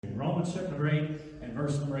Romans chapter number 8 and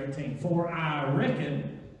verse number 18. For I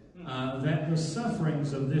reckon that the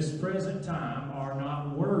sufferings of this present time are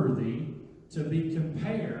not worthy to be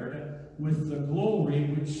compared with the glory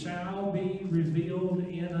which shall be revealed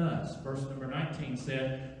in us. Verse number 19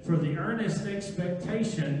 said, For the earnest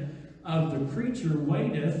expectation of the creature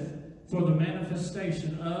waiteth for the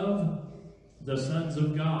manifestation of the sons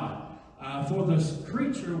of God. For the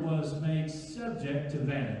creature was made subject to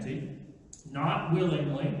vanity, not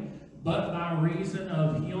willingly, but by reason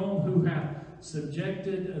of him who hath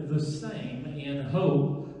subjected the same in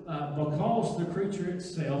hope, because the creature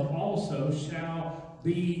itself also shall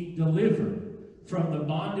be delivered from the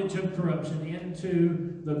bondage of corruption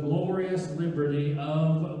into the glorious liberty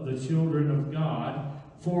of the children of God.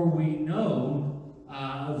 For we know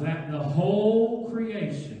that the whole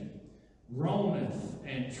creation groaneth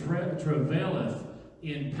and travaileth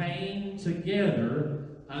in pain together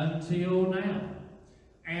until now.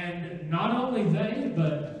 And not only they,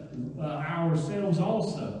 but ourselves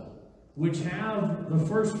also, which have the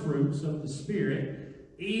first fruits of the Spirit,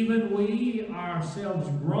 even we ourselves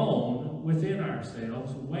groan within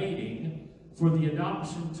ourselves, waiting for the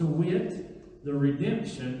adoption, to wit, the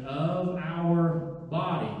redemption of our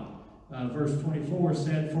body. Verse 24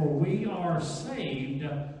 said, For we are saved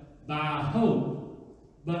by hope,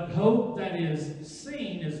 but hope that is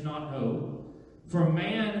seen is not hope. For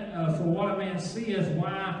what a man seeth,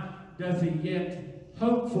 why doth he yet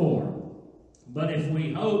hope for? But if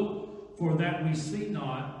we hope for that we see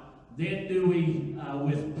not, then do we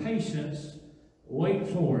with patience wait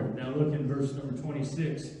for it. Now look in verse number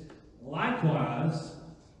 26. Likewise,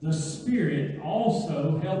 the Spirit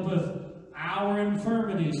also helpeth our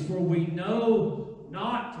infirmities, for we know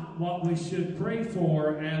not what we should pray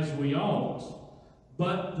for as we ought,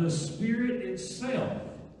 but the Spirit itself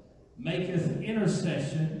maketh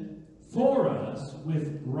intercession for us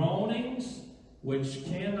with groanings which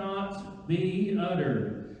cannot be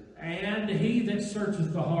uttered. And he that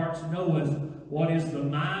searcheth the hearts knoweth what is the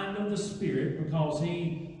mind of the Spirit, because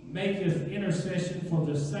he maketh intercession for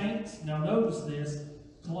the saints. Now notice this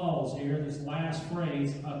clause here, this last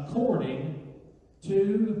phrase, according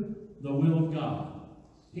to the will of God.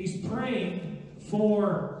 He's praying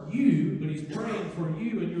for you, but he's praying for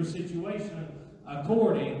you in your situation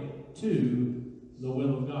according to the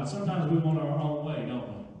will of God. Sometimes we want our own way, don't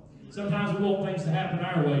we? Sometimes we want things to happen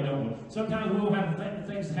our way, don't we? Sometimes we want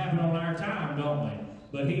things to happen on our time, don't we?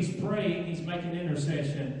 But he's praying, he's making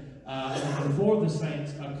intercession for the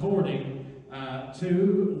saints according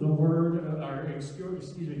to the word,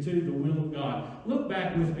 to the will of God. Look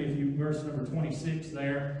back with me, if you, verse number 26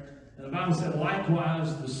 there. And the Bible said,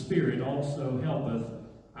 Likewise the Spirit also helpeth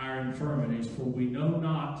our infirmities, for we know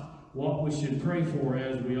not what we should pray for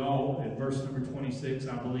as we ought. At verse number 26,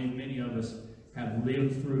 I believe many of us have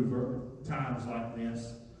lived through times like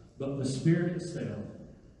this. But the Spirit itself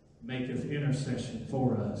maketh intercession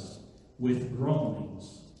for us with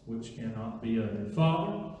groanings which cannot be uttered.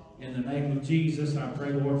 Father, in the name of Jesus, I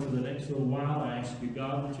pray, Lord, for the next little while, I ask you,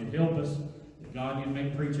 God, that you'd help us. That, God, you'd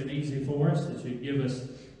make preaching easy for us. That you'd give us,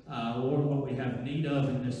 Lord, what we have need of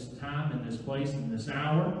in this time, in this place, in this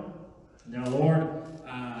hour. Now, Lord,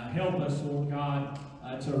 help us, Lord God,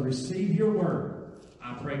 to receive your word.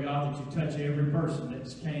 I pray, God, that you touch every person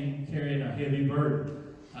that's carrying a heavy burden.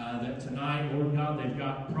 That tonight, Lord God, they've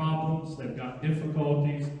got problems, they've got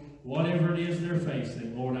difficulties, whatever it is they're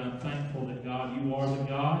facing. Lord, I'm thankful that, God, you are the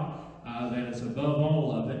God that is above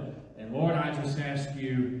all of it. And, Lord, I just ask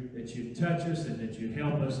you that you touch us and that you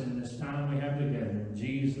help us in this time we have together. In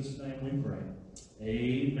Jesus' name we pray.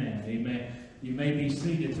 Amen. Amen. You may be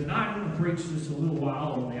seated. Tonight I'm going to preach just a little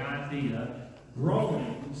while on the idea,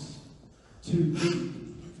 groanings too deep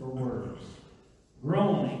for words.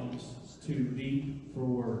 Groanings too deep for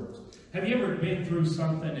words. Have you ever been through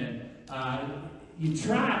something and you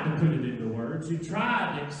tried to put it into words, you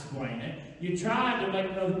tried to explain it, you tried to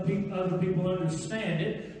make other people understand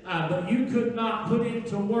it, but you could not put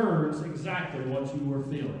into words exactly what you were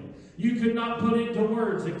feeling. You could not put into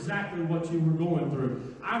words exactly what you were going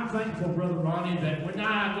through. I'm thankful, Brother Ronnie, that when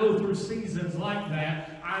I go through seasons like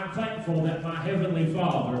that, I'm thankful that my Heavenly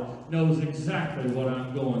Father knows exactly what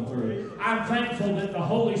I'm going through. I'm thankful that the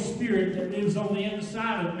Holy Spirit that lives on the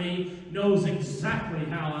inside of me knows exactly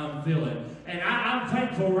how I'm feeling. And I'm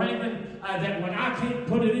thankful, Raymond, that when I can't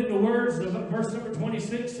put it into words, the verse number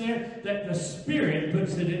 26 said that the Spirit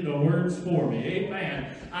puts it into words for me.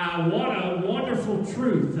 Amen. What a wonderful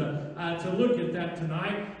truth to look at that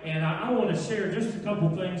tonight. And I want to share just a couple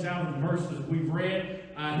things out of the verses we've read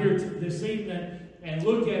here this evening. and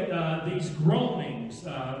look at these groanings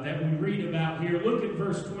that we read about here. Look at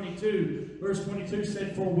verse 22. Verse 22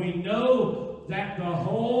 said, "For we know that the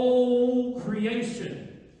whole creation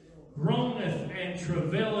groaneth and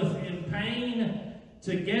travaileth in pain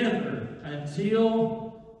together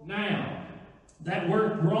until now." That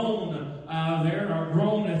word groan there, or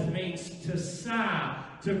groaneth, means to sigh,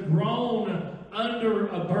 to groan under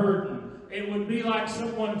a burden. It would be like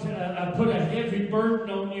someone to put a heavy burden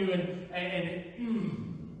on you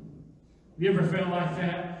You ever felt like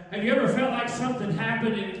that? Have you ever felt like something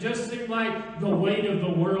happened and it just seemed like the weight of the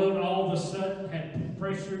world all of a sudden had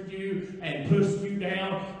pressured you and pushed you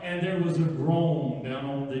down, and there was a groan down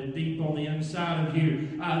on the deep on the inside of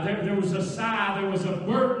you? There was a sigh, there was a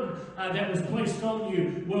burden that was placed on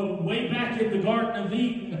you. Well, way back in the Garden of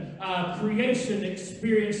Eden, creation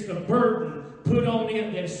experienced a burden put on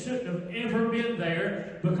it that shouldn't have ever been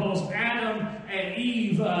there, because Adam and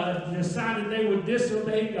Eve decided they would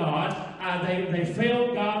disobey God. They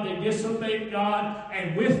failed God, they disobeyed God,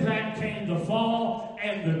 and with that came the fall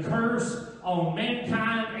and the curse on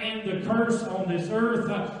mankind and the curse on this earth.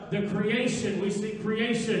 The creation, we see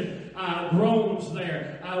creation groans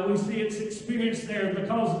there. We see its experience there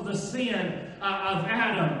because of the sin of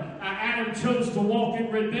Adam. Adam chose to walk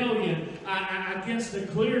in rebellion against the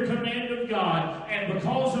clear command of God, and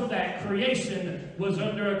because of that, creation was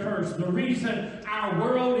under a curse. The reason our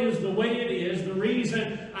world is the way it is, the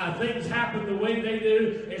reason things happen the way they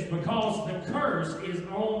do, is because the curse is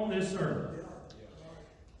on this earth.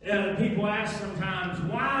 People ask sometimes,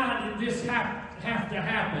 why did this have to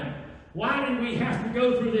happen? Why did we have to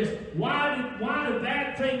go through this? Why did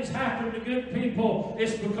bad things happen to good people?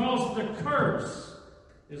 It's because the curse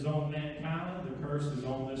is on mankind. The curse is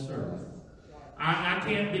on this earth. I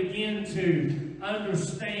can't begin to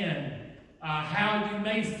understand how you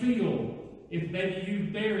may feel if maybe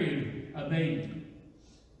you've buried a baby.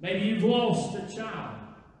 Maybe you've lost a child.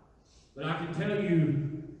 But I can tell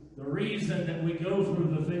you, the reason that we go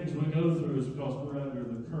through the things we go through is because we're under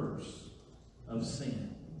the curse of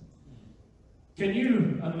sin. Can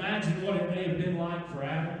you imagine what it may have been like for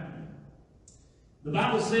Adam? The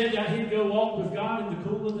Bible said that he'd go walk with God in the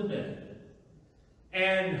cool of the day.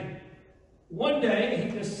 And one day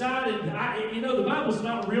he decided, the Bible's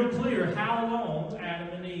not real clear how long Adam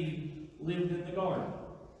and Eve lived in the garden.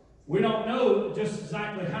 We don't know just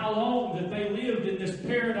exactly how long that they lived in this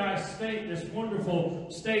paradise state, this wonderful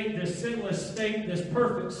state, this sinless state, this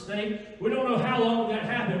perfect state. We don't know how long that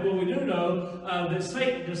happened, but we do know that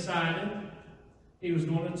Satan decided he was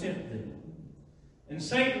going to tempt them. And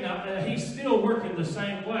Satan, he's still working the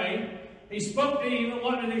same way. He spoke to Eve, and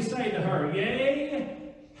what did he say to her?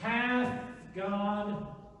 Yea, hath God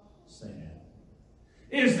said.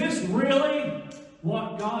 Is this really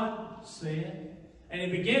what God said? And he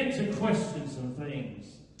began to question some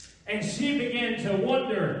things. And she began to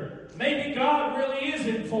wonder, maybe God really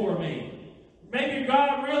isn't for me. Maybe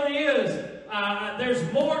God really is.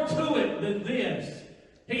 There's more to it than this.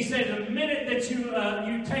 He said, the minute that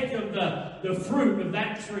you take of the fruit of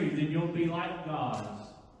that tree, then you'll be like God.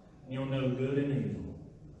 And you'll know good and evil.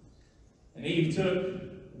 And Eve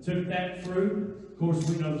took that fruit. Of course,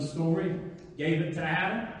 we know the story. Gave it to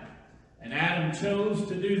Adam. And Adam chose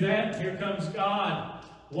to do that. Here comes God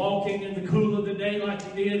walking in the cool of the day like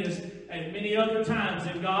he did at many other times.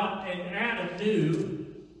 And Adam knew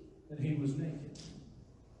that he was naked.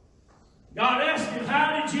 God asked him,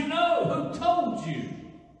 how did you know? Who told you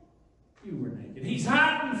you were naked? He's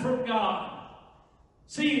hiding from God.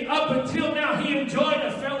 See, up until now, he enjoyed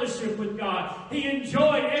a fellowship with God. He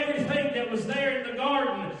enjoyed everything that was there in the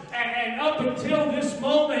garden. And up until this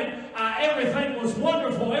moment, everything was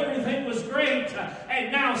wonderful. Everything was great.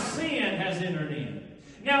 And now sin has entered in.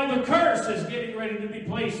 Now the curse is getting ready to be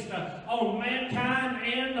placed on mankind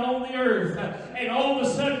and on the earth. And all of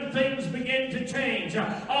a sudden things begin to change.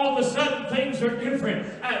 All of a sudden things are different.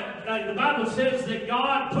 The Bible says that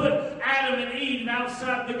God put Adam and Eve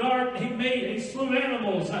outside the garden. He slew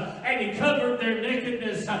animals and he covered their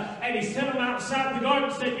nakedness. And he sent them outside the garden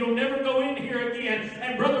and said, you'll never go in here again.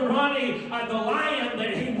 And Brother Ronnie, the lion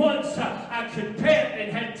that he once could pet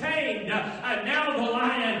and had tamed, now the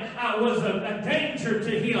lion was a danger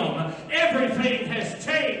to him. Everything has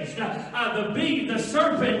changed. The bee, the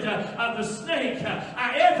serpent, the snake,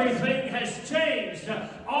 everything has changed.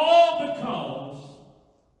 All because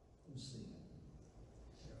of sin.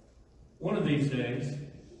 One of these days,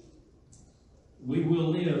 we will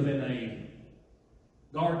live in a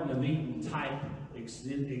Garden of Eden type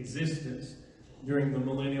existence during the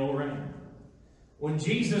millennial reign. When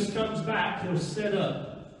Jesus comes back, he'll set up.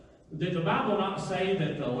 Did the Bible not say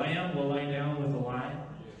that the lamb will lay down with the lion?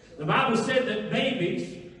 The Bible said that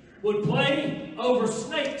babies would play over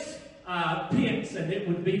snakes' pits, and it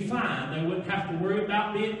would be fine. They wouldn't have to worry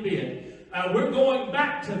about being bit. We're going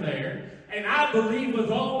back to there, and I believe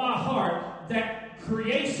with all my heart that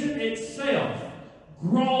creation itself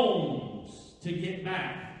groans to get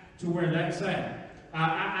back to where that's at.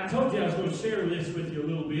 I told you I was going to share this with you a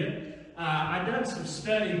little bit. I've done some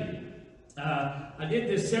study. I did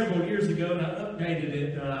this several years ago, and I updated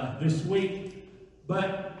it this week.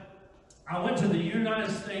 But I went to the United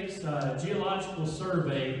States Geological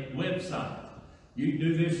Survey website. You can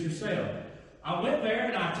do this yourself. I went there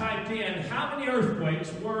and I typed in how many earthquakes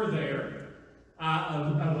were there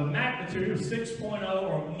of a magnitude of 6.0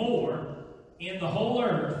 or more in the whole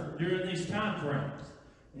earth during these time frames.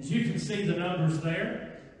 As you can see the numbers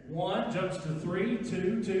there. 1 jumps to 3,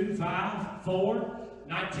 2, 2, 5, 4,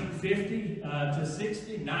 1950 to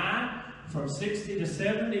 60, 9, from 60 to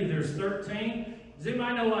 70, there's 13. Does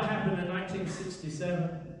anybody know what happened in 1967?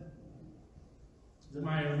 Does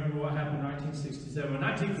anybody remember what happened in 1967? In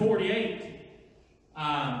 1948,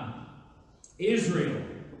 Israel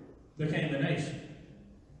became a nation.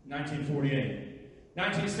 1948.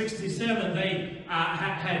 1967, they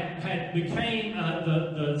had became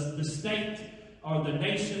the state or the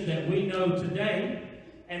nation that we know today.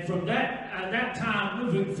 And from that time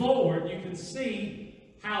moving forward, you can see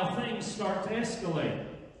how things start to escalate.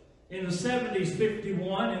 In the 70s,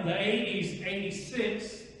 51. In the 80s,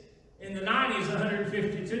 86. In the 90s,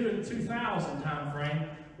 152. In the 2000 time frame,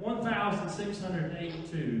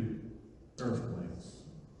 1,682 earthquakes.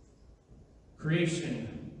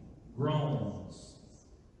 Creation groans.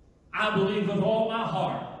 I believe with all my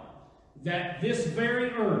heart that this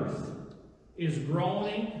very earth is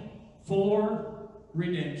groaning for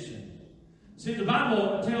redemption. See, the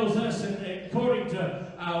Bible tells us, according to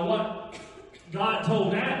what God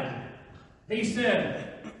told Adam, He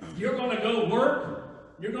said, you're going to go work.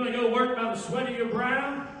 You're going to go work by the sweat of your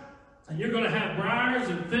brow, and you're going to have briars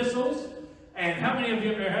and thistles. And how many of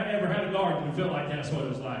you ever had a garden and feel like that's what it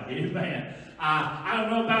was like? Amen. I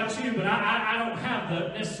don't know about you, but I don't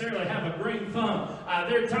necessarily have a green thumb.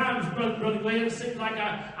 There are times, Brother Glenn, it seems like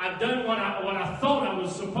I've done what I thought I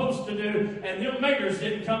was supposed to do, and them makers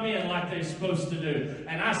didn't come in like they're supposed to do.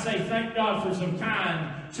 And I say thank God for some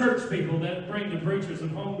kind church people that bring the preachers some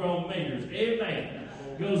homegrown makers. Amen.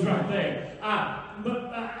 Goes right there.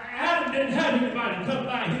 But Adam didn't have anybody come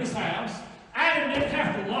by his house. Adam didn't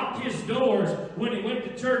have to lock his doors when he went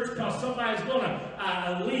to church because somebody's going to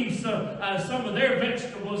leave some of their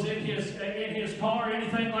vegetables in his car or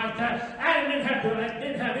anything like that. Adam didn't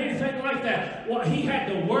have anything like that. Well, he had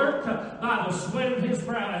to work by the sweat of his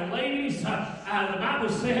brow. And ladies, the Bible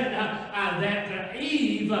said that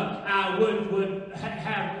Eve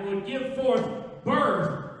would give forth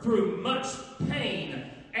birth through much pain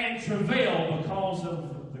and travail because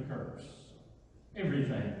of the curse.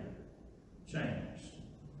 Everything changed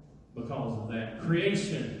because of that.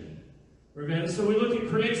 Creation. So we look at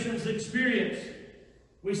creation's experience.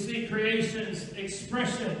 We see creation's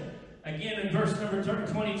expression. Again in verse number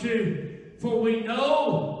 22. For we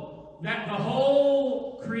know that the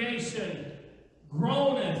whole creation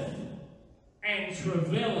groaneth and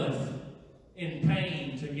travaileth in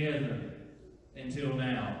pain together until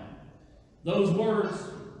now. Those words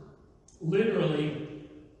literally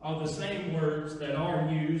are the same words that are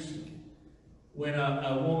used when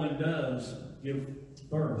a woman does give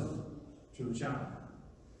birth to a child.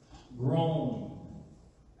 Groan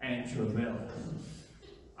and travail.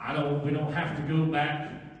 We don't have to go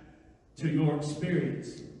back to your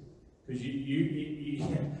experience because you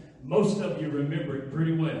most of you remember it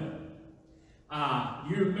pretty well.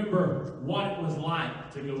 You remember what it was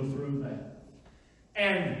like to go through that.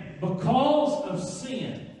 And because of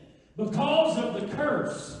sin, because of the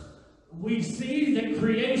curse, we see that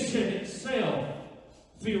creation itself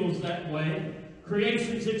feels that way.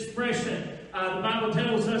 Creation's expression. The Bible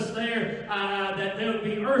tells us there that there would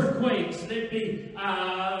be earthquakes, there'd be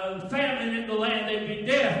famine in the land, there'd be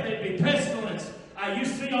death, there'd be pestilence. You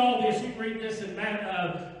see all this. You read this in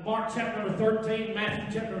Mark chapter number 13,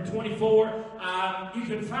 Matthew chapter 24. You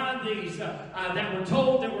can find these that were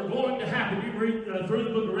told that were going to happen. You read through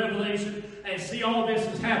the book of Revelation and see all this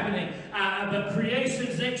is happening. But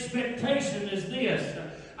creation's expectation is this,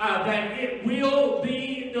 that it will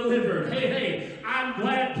be delivered. Hey, I'm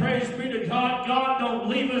glad, praise be to God. God don't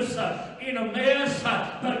leave us in a mess,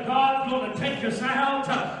 but God's going to take us out.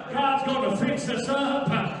 God's going to fix us up.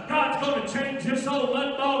 God's going to change this old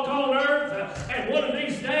mudball called earth. And one of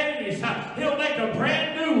these days, He'll make a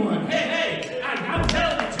brand new one. Hey, I'm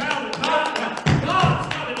telling you, child of God,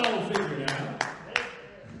 God's got it all figured out.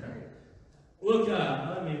 Look,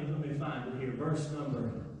 let me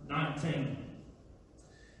 19.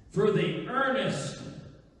 For the earnest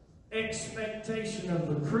expectation of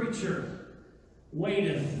the creature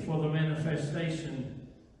waiteth for the manifestation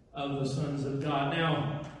of the sons of God.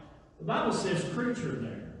 Now, the Bible says creature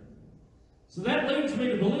there. So that leads me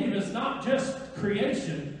to believe it's not just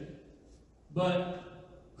creation, but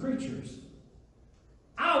creatures.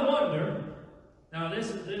 I wonder, now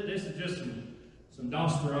this is just some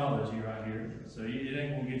Dosterology right here, so it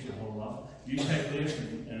ain't going to get you a whole lot. You take this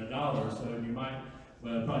and $1, so you might,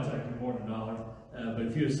 well, it'll probably take you more than $1. But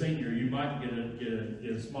if you're a senior, you might get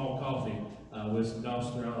a small coffee with some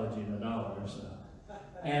Dosterology and $1 or so.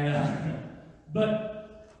 And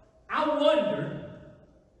but I wonder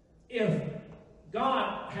if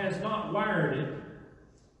God has not wired it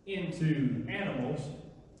into animals,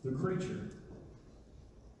 the creature,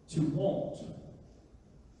 to want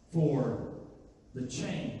for the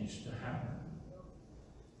change to happen.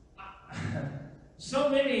 So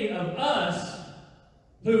many of us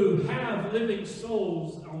who have living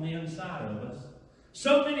souls on the inside of us,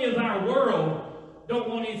 so many of our world don't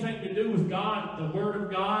want anything to do with God, the Word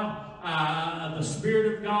of God, the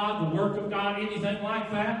Spirit of God, the work of God, anything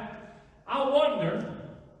like that. I wonder,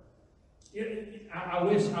 I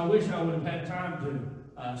wish I would have had time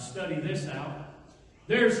to study this out.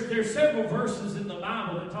 There's several verses in the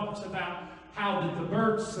Bible that talks about how that the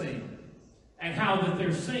birds sing and how that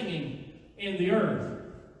they're singing in the earth.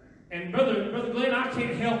 And Brother Glenn, I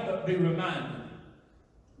can't help but be reminded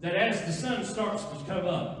that as the sun starts to come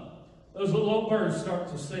up, those little old birds start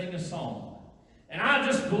to sing a song. And I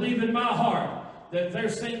just believe in my heart that they're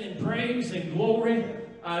singing praise and glory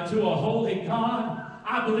to a holy God.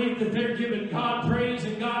 I believe that they're giving God praise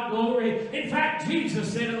and God glory. In fact,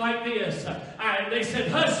 Jesus said it like this. They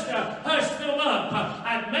said, hush them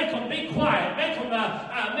up. Make them be quiet. Make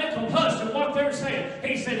them hush to what they're saying.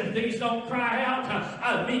 He said, if these don't cry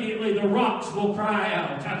out, immediately the rocks will cry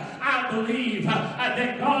out. I believe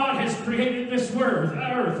that God has created this earth.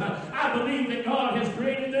 I believe that God has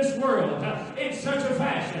created this world in such a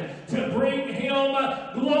fashion to bring Him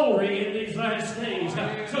glory in these last days.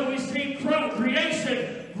 So we see creation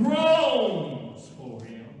groans for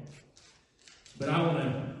Him. But I want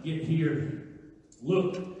to get here.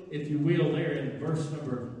 Look, if you will, there in verse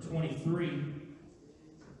number 23.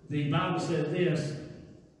 The Bible said this,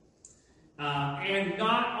 and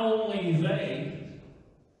not only they,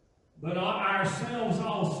 but ourselves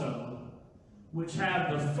also, which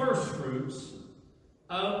have the first fruits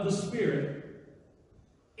of the Spirit,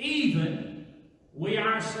 even we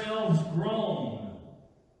ourselves groan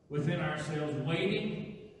within ourselves,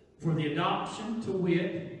 waiting for the adoption, to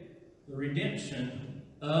wit, the redemption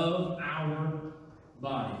of our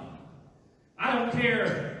body. I don't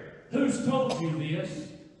care who's told you this,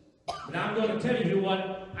 but I'm going to tell you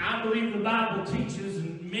what I believe the Bible teaches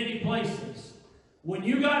in many places. When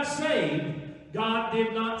you got saved, God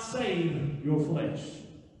did not save your flesh.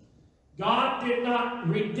 God did not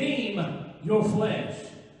redeem your flesh.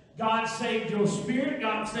 God saved your spirit.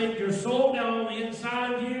 God saved your soul down on the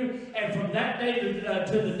inside of you. And from that day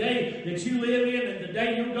to the day that you live in and the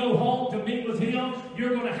day you go home to meet with Him,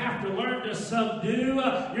 you're going to have to learn to subdue.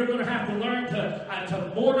 You're going to have to learn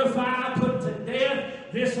to mortify, put to death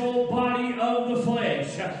this old body of the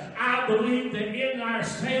flesh. I believe that in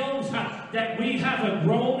ourselves that we have a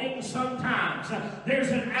groaning sometimes. There's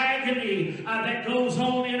an agony that goes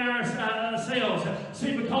on in ourselves.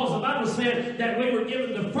 See, because the Bible said that we were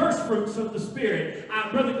given the first fruits of the Spirit.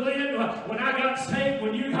 Brother Glenn, when I got saved,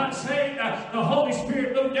 when you got saved, the Holy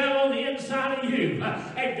Spirit moved down on the inside of you.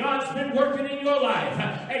 And God's been working in your life.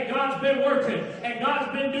 And God's been working. And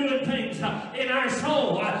God's been doing things in our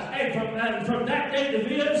soul. And from that day to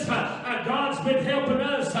this, God's been helping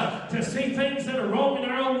us to see things that are wrong in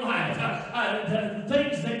our own life. The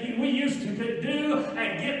things that we used to could do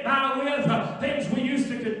and get by with, things we used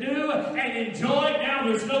to could do and enjoy. Now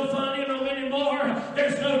there's no fun in them anymore.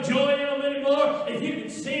 There's no joy in them anymore. If you can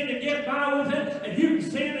sin and get by with it, if you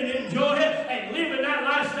can sin and enjoy it and live in that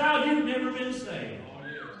lifestyle, you've never been saved.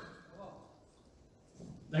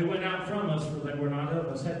 They went out from us, for they were not of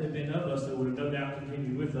us. Had they been of us, they would have no doubt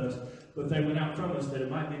continued with us. But they went out from us that it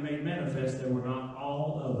might be made manifest they were not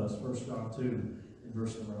all of us. 1 John 2 in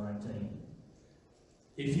verse number 19.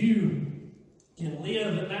 If you can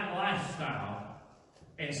live in that lifestyle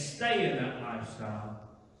and stay in that lifestyle,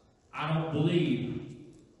 I don't believe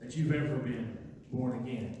that you've ever been born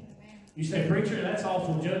again. You say, preacher, that's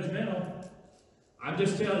awful judgmental. I'm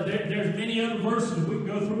just telling you, there's many other verses we can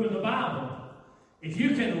go through in the Bible. If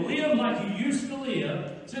you can live like you used to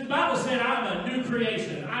live, see, the Bible said, I'm a new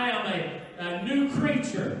creation. I am a new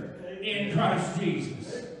creature in Christ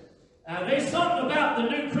Jesus. There's something about the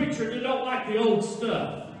new creature that don't like the old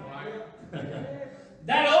stuff.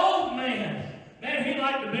 That old man, he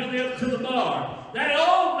liked to belly up to the bar. That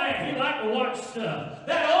old man, he liked to watch stuff.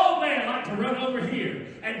 That old man liked to run over here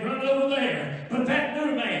and run over there. But that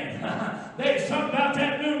new man, there's something about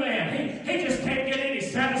that new man. He just can't get any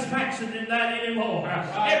satisfaction in that anymore.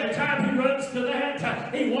 Every time he runs to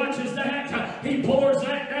that, he watches that, he pours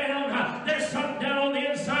that down. There's something down on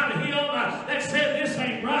the inside of him that said, this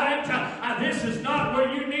ain't right. This is not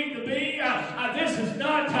where you need to be. This is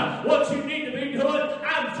not what you need to be doing.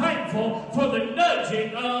 I'm thankful for the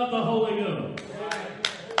nudging of the Holy Ghost.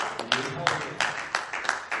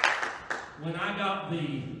 When I got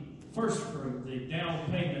the first fruit, the down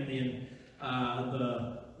payment,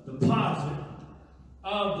 the deposit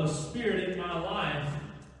of the Spirit in my life,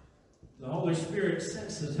 the Holy Spirit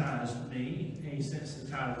sensitized me. He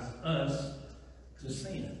sensitized us to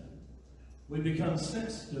sin. We become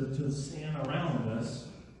sensitive to sin around us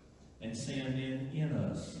and sin in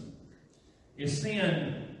us. If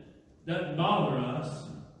sin doesn't bother us,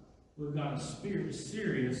 we've got a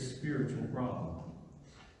serious spiritual problem.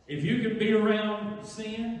 If you can be around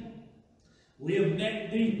sin, live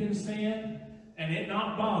neck deep in sin, and it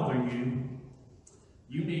not bother you,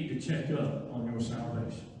 you need to check up on your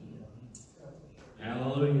salvation.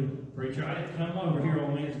 Hallelujah. Preacher, I didn't come over here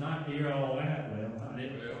on Wednesday night to hear all that. Well, I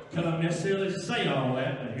didn't come necessarily to say all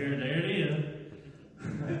that, but there it is.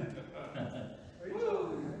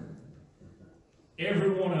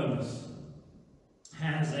 Every one of us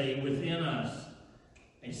has within us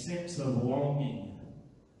a sense of longing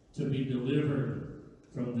to be delivered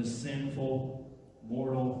from this sinful,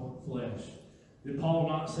 mortal flesh. Did Paul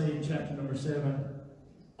not say in chapter number 7,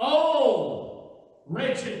 "Oh,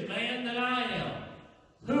 wretched man that I am,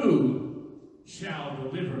 who shall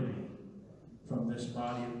deliver me from this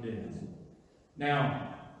body of death?"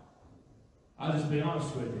 Now, I'll just be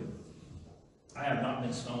honest with you. I have not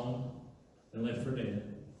been stoned and left for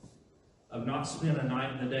dead. I've not spent a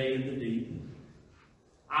night and a day in the deep.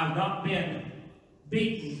 I've not been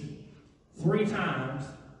beaten 3 times,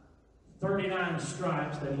 39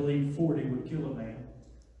 stripes. They believe 40 would kill a man.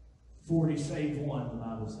 40 save 1, the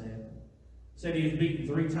Bible said. Said he was beaten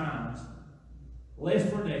 3 times, left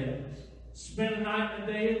for dead, spent a night and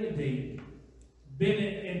a day in the deep, been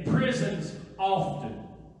in prisons often,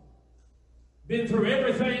 been through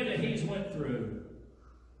everything that he's went through,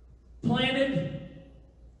 planted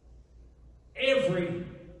every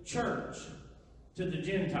church to the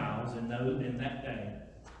Gentiles in that day.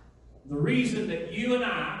 The reason that you and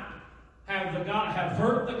I have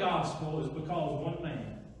heard the gospel is because one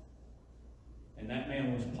man, and that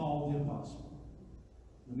man was Paul the Apostle,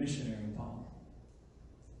 the missionary Paul.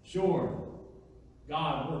 Sure,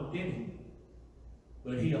 God worked in him,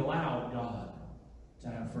 but he allowed God to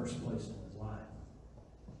have first place in his life.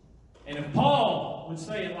 And if Paul would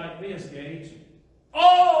say it like this, Gage,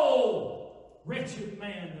 "Oh, wretched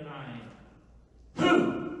man that I am,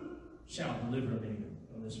 who shall deliver me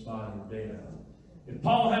from this body of death?" If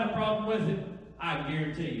Paul had a problem with it, I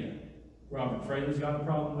guarantee you, Robert Fraley's got a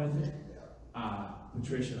problem with it.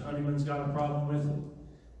 Patricia Honeyman's got a problem with it.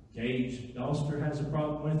 Gage Doster has a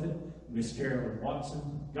problem with it. Miss Carolyn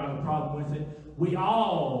Watson got a problem with it. We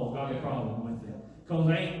all got a problem with it. Because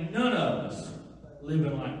ain't none of us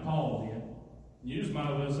living like Paul did. You just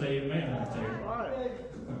might as well say amen right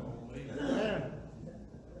there.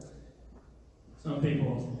 Some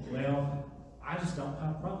people, well, I just don't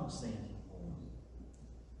have a problem sinning.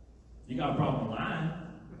 You got a problem lying.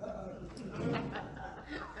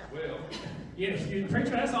 Well, yes, preacher,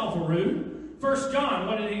 that's awful rude. 1 John,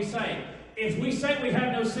 what did he say? If we say we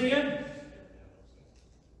have no sin,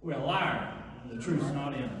 we're a liar. The truth's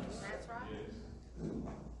not in us. That's right.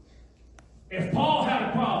 If Paul had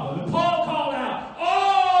a problem, if Paul called out,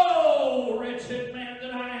 "Oh, wretched man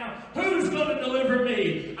that I am, who's going to deliver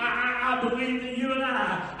me?" I believe that you and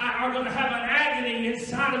I are going to have an agony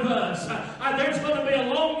inside of us. There's going to be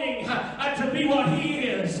a longing to be what he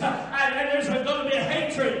is. And there's going to be a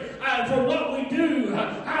hatred for what we do,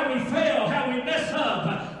 how we fail, how we mess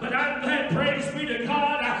up. But I'm glad, praise be to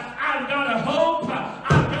God, I've got a hope.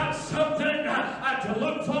 I've got something to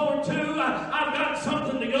look forward to. I've got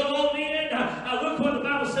something to go on in. Look what the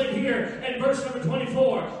Bible said here in verse number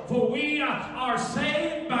 24. For we are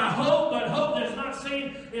saved by hope, but hope that's not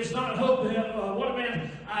seen is not hope. What a man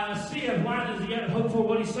seeth, why does he have hope for?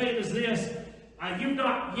 What he's saying is this. You've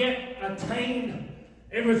not yet attained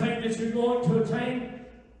everything that you're going to attain.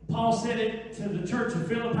 Paul said it to the church of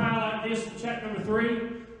Philippi like this in chapter number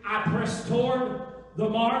 3. I press toward the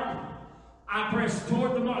mark. I press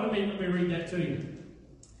toward the mark. Let me read that to you.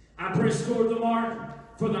 I press toward the mark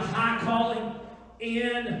for the high calling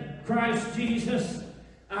in Christ Jesus.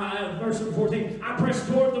 Verse number 14, I press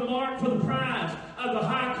toward the mark for the prize of the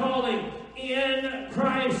high calling in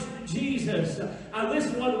Christ Jesus.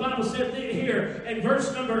 Listen to what the Bible said here in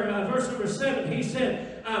verse number 7. He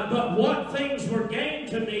said, but what things were gained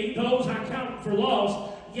to me, those I count for loss.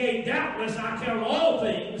 Yea, doubtless I count all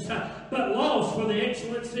things but loss for the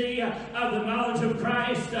excellency of the knowledge of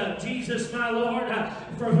Christ Jesus my Lord,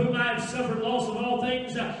 for whom I have suffered loss of all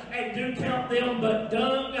things, and do count them but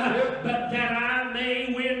dung, but that I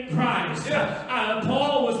may win Christ.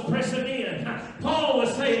 Paul was pressing in. Paul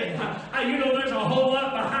was saying, there's a whole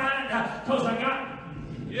lot behind, because I got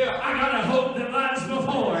a hope that lies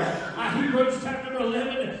before. Hebrews chapter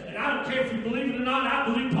 11, and I don't care if you believe it or not,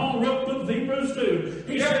 I believe Paul wrote the book of Hebrews too.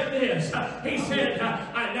 He said this, he said,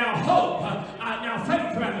 now hope, now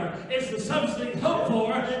faith rather, is the substance hoped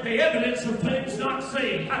for, the evidence of things not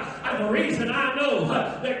seen. The reason I know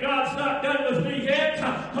that God's not done with me yet,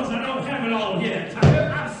 because I don't have it all yet.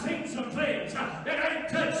 I've seen some things that I ain't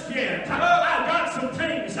touched yet. I've got some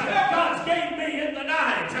things God's gave me in the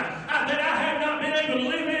night that I have not been able to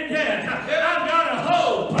live in yet. I've got a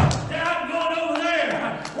hope that I'm going over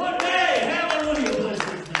there one day. Hallelujah. Bless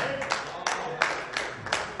His name.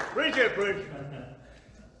 Preach it, preach.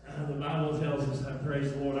 The Bible tells us that,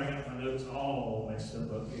 praise the Lord, I got my notes all messed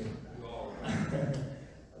up here.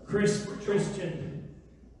 Christian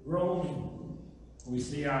groaning. We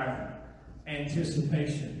see our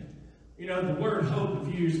anticipation. The word hope,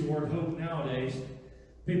 if you use the word hope nowadays,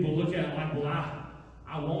 people look at it like, well,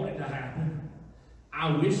 I want it to happen.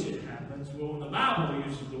 I wish it happens. Well, when the Bible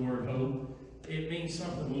uses the word hope, it means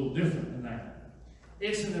something a little different than that.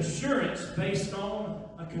 It's an assurance based on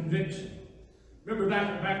a conviction. Remember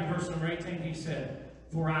back in verse number 18, he said,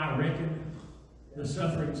 for I reckon the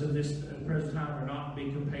sufferings of this present time are not to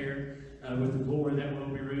be compared with the glory that will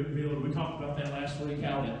be revealed. We talked about that last week,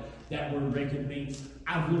 how that word reckon means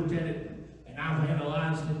I've looked at it and I've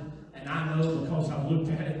analyzed it, and I know because I've looked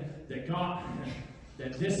at it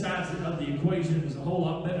that this side of the equation is a whole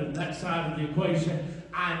lot better than that side of the equation.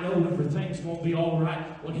 I know everything's going to be all right.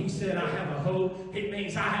 When he said I have a hope, it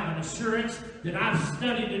means I have an assurance that I've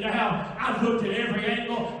studied it out. I've looked at every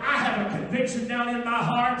angle. I have a conviction down in my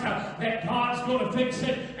heart that God's going to fix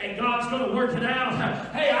it and God's going to work it out.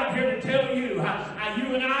 Hey, I'm here to tell you,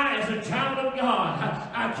 you and I as a child of God,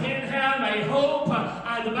 I can have a hope.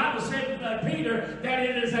 The Bible said, Peter, that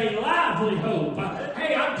it is a lively hope.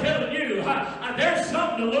 Hey, I'm telling you, there's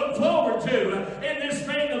something to look forward to in this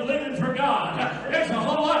thing of living for God. There's a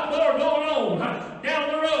whole lot more going on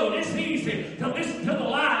down the road. It's easy to listen to the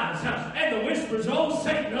lies and the whispers of old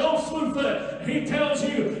Satan, old Slewfoot. He tells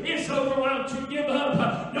you, it's over, why don't you give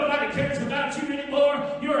up? Nobody cares about you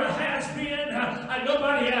anymore. You're a has-been.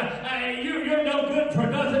 You're no good for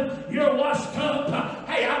nothing. You're washed up.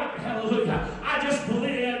 Hey, hallelujah. I just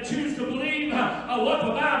choose to believe what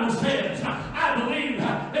the Bible says. I believe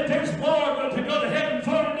that there's more to go to heaven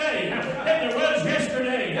for today than there was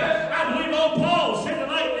yesterday. I believe old Paul said it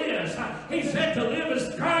like this. He said to live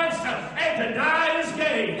as Christ and to die as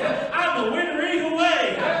gain. I'm a winner either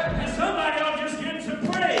way. And somebody ought to just give some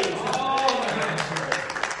praise.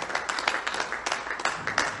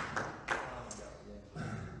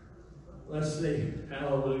 Let's see.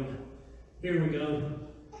 Hallelujah. Here we go.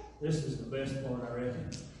 This is the best part, I reckon.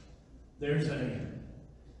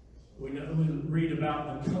 We read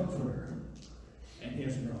about the Comforter and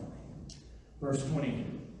His groaning. Verse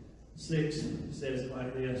 26 says it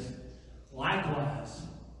like this. Likewise,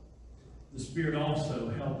 the Spirit also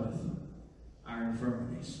helpeth our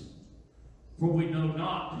infirmities. For we know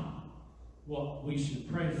not what we should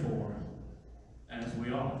pray for as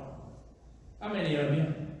we ought. How many of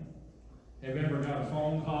you have ever got a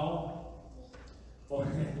phone call? Or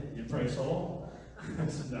you pray so long.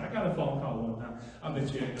 I got a phone call one time. I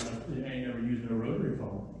bet you ain't never using a rotary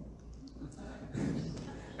phone.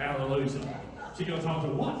 Hallelujah. She's going to talk to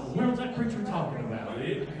what? Where was that preacher talking about?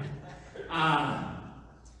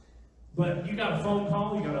 But you got a phone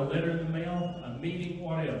call, you got a letter in the mail, a meeting,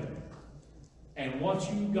 whatever. And what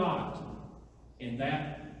you got in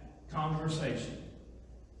that conversation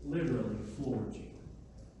literally floored you.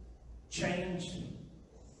 Changed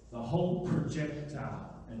the whole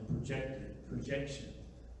projectile and projection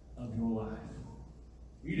of your life.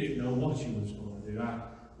 You didn't know what you was going to do. I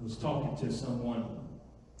was talking to someone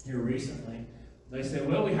here recently. They said,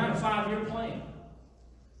 well, we had a 5-year plan.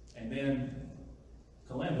 And then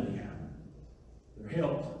calamity happened. Their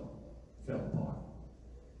health fell apart.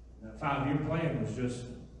 And that 5-year plan was just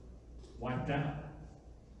wiped out.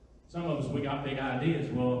 Some of us, we got big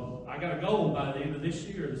ideas. Well, I got a goal by the end of this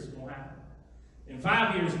year, this is going to happen. in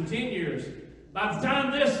 5 years, in 10 years, by the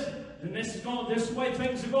time this is the way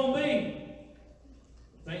things are going to be,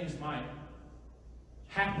 things might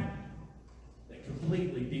happen that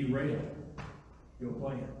completely derail your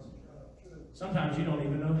plans. Sometimes you don't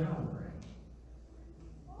even know how to pray.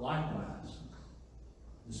 Likewise,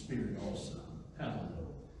 the Spirit also,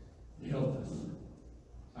 hallelujah, helpeth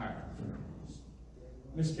our infirmities.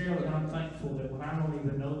 Miss Carolyn, I'm thankful that when I don't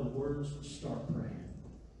even know the words to start praying,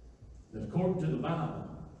 that according to the Bible,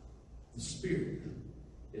 the Spirit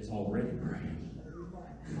is already praying.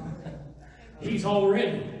 He's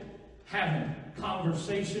already having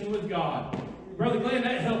conversation with God. Brother Glenn,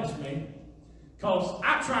 that helps me, because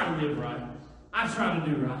I try to live right. I try to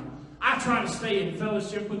do right. I try to stay in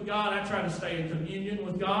fellowship with God. I try to stay in communion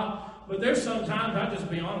with God. But there's sometimes, I'll just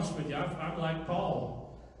be honest with you, I'm like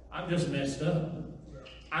Paul. I'm just messed up.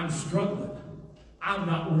 I'm struggling. I'm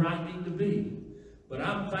not where I need to be. But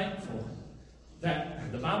I'm thankful that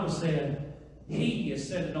the Bible said He is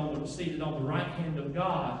seated on the right hand of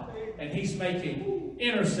God, and He's making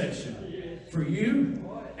intercession for you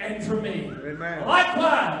and for me. Amen.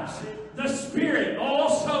 Likewise, the Spirit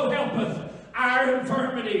also helpeth our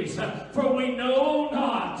infirmities, for we know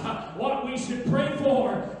not what we should pray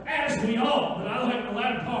for as we ought. But I like the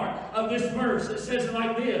latter part of this verse. It says it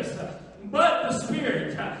like this: but the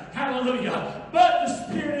Spirit, hallelujah, but the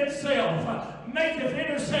Spirit itself maketh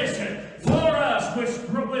intercession for us with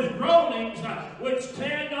groanings which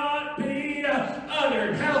cannot be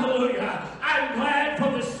uttered. Hallelujah. I'm glad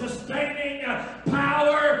for the sustaining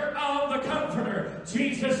power of the Comforter.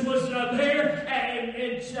 Jesus was there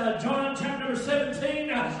in John chapter 17.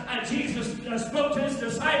 Jesus spoke to His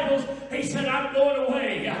disciples. He said, I'm going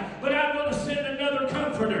away, but I'm going to send another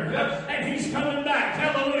Comforter, and He's coming back.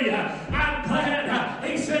 Hallelujah. I'm glad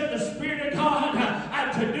He sent the Spirit of God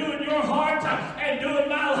to do in your heart and do in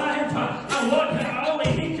my life what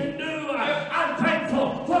only He can do. I'm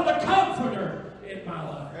thankful for the Comforter in my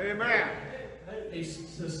life. Amen. He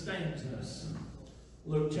sustains us.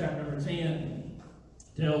 Luke chapter 10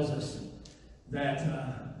 tells us that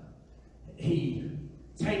He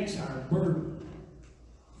takes our burden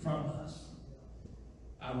from us.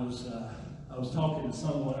 I was talking to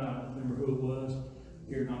someone, I don't remember who it was,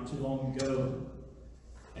 here not too long ago,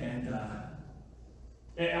 and I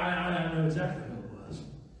know exactly who it was.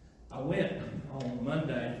 I went on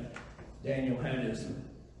Monday. Daniel had his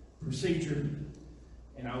procedure,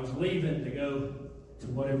 and I was leaving to go to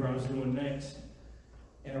whatever I was doing next.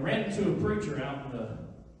 And I ran into a preacher out in the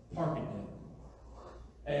parking deck.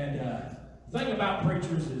 And the thing about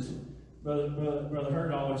preachers is, Brother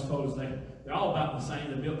Hurd always told us they're all about the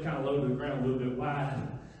same. They're built kind of low to the ground, a little bit wide.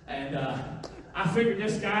 And I figured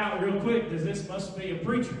this guy out real quick, because this must be a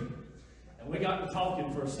preacher. And we got to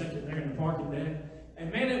talking for a second there in the parking deck.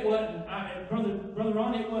 And man, it wasn't, Brother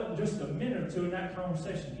Ron, it wasn't just a minute or two in that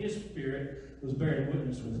conversation. His spirit was bearing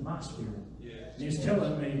witness with my spirit. Yes. And he's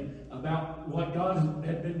telling me about what God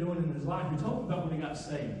had been doing in his life. He told me about when he got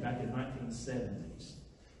saved back in the 1970s.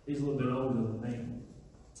 He's a little bit older than me.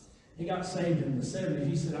 He got saved in the 70s.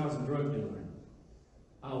 He said, I was a drug dealer.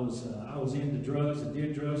 I was into drugs. I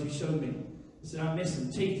did drugs. He showed me. He said, I'm missing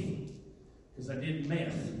teeth because I did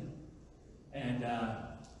meth. And,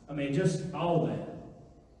 just all that.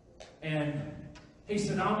 And he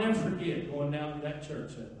said, I'll never forget going down to that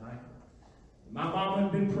church that night. My mom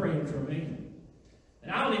had been praying for me.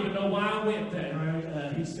 And I don't even know why I went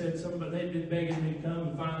there. He said they'd been begging me to come,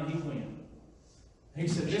 and finally he went. He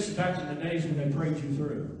said, this is back in the days when they prayed you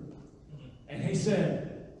through. And he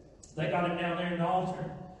said, they got him down there in the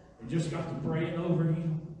altar and just got to praying over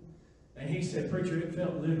him. And he said, preacher, it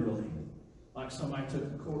felt literally like somebody took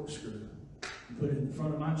a corkscrew and put it in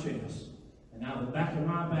front of my chest. And out of the back of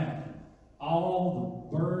my back, all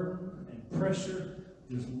the burden and pressure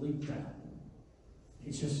just leaked out.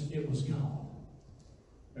 It was gone.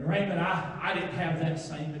 And Raymond, I didn't have that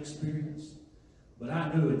same experience, but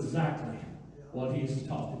I knew exactly what he's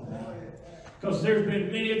talking about. Because there's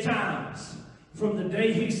been many times from the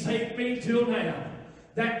day he saved me till now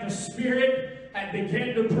that the Spirit had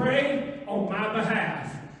begun to pray on my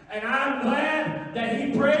behalf. And I'm glad that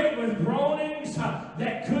he prayed with groanings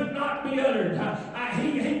that could not be uttered.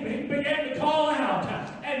 He began to call out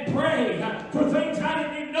and pray for things I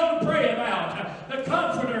didn't even know to pray about. The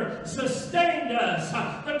Comforter sustained us.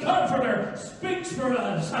 The Comforter speaks for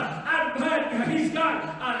us. I'm glad he's got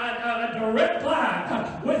a direct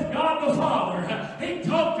line with God the Father. He can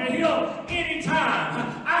talk to him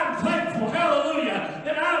anytime. I'm thankful, hallelujah,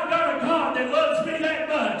 that I've got a God that loves me that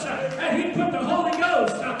much. And he put the Holy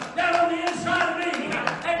Ghost down on the inside of me.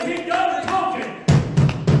 And he does talking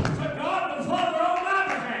to God the Father on my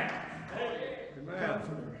behalf.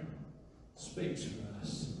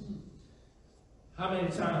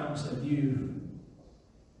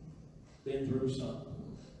 get through something.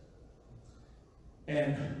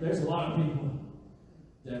 And there's a lot of people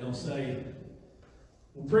that'll say,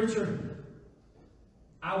 well, preacher,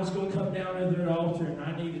 I was going to come down to the altar and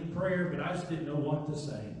I needed prayer, but I just didn't know what to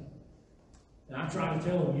say. And I try to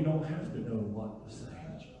tell them, you don't have to know what to say.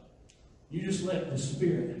 You just let the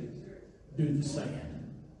Spirit do the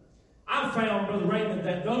saying. I've found, Brother Raymond,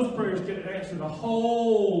 that those prayers get answered a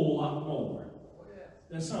whole lot more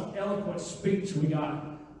than some eloquent speech we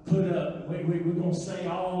got put up. We're going to say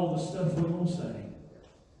all the stuff we're going to say.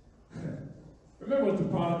 Remember with the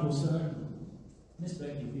prodigal son? Miss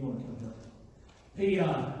Becky, if you want to come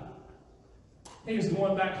up. He was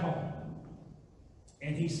going back home.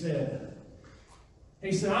 And he said,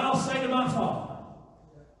 I'll say to my father,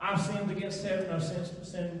 I've sinned against heaven, I've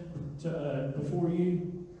sinned before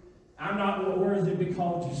you. I'm not worthy to be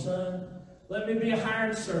called your son. Let me be a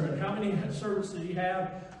hired servant. How many servants did he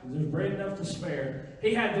have? There's bread enough to spare.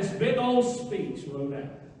 He had this big old speech wrote out.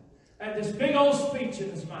 Had this big old speech in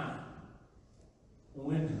his mind. And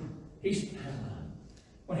when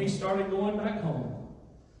he started going back home,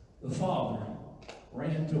 the father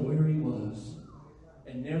ran to where he was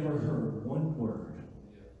and never heard one word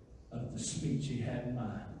of the speech he had in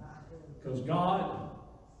mind. Because God,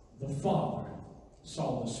 the Father,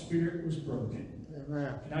 saw the spirit was broken.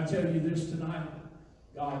 Amen. Can I tell you this tonight?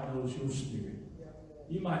 God knows your spirit.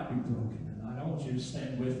 You might be broken tonight. I want you to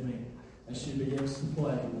stand with me as she begins to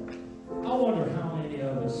play. I wonder how many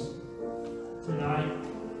of us tonight,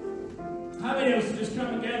 how many of us just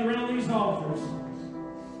come and gather around these altars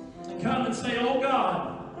and come and say, oh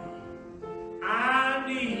God, I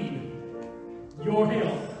need your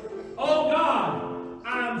help. Oh God,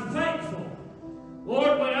 I'm thankful.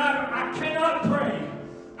 Lord, when I cannot pray,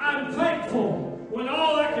 I'm thankful when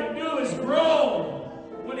all I can do is groan.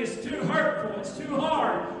 When it's too hurtful, it's too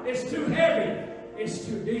hard, it's too heavy, it's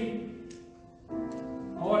too deep.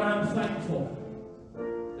 Lord, I'm thankful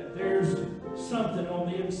that there's something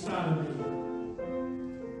on the inside of me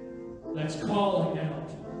that's calling out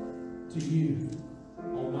to you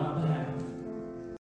on my behalf.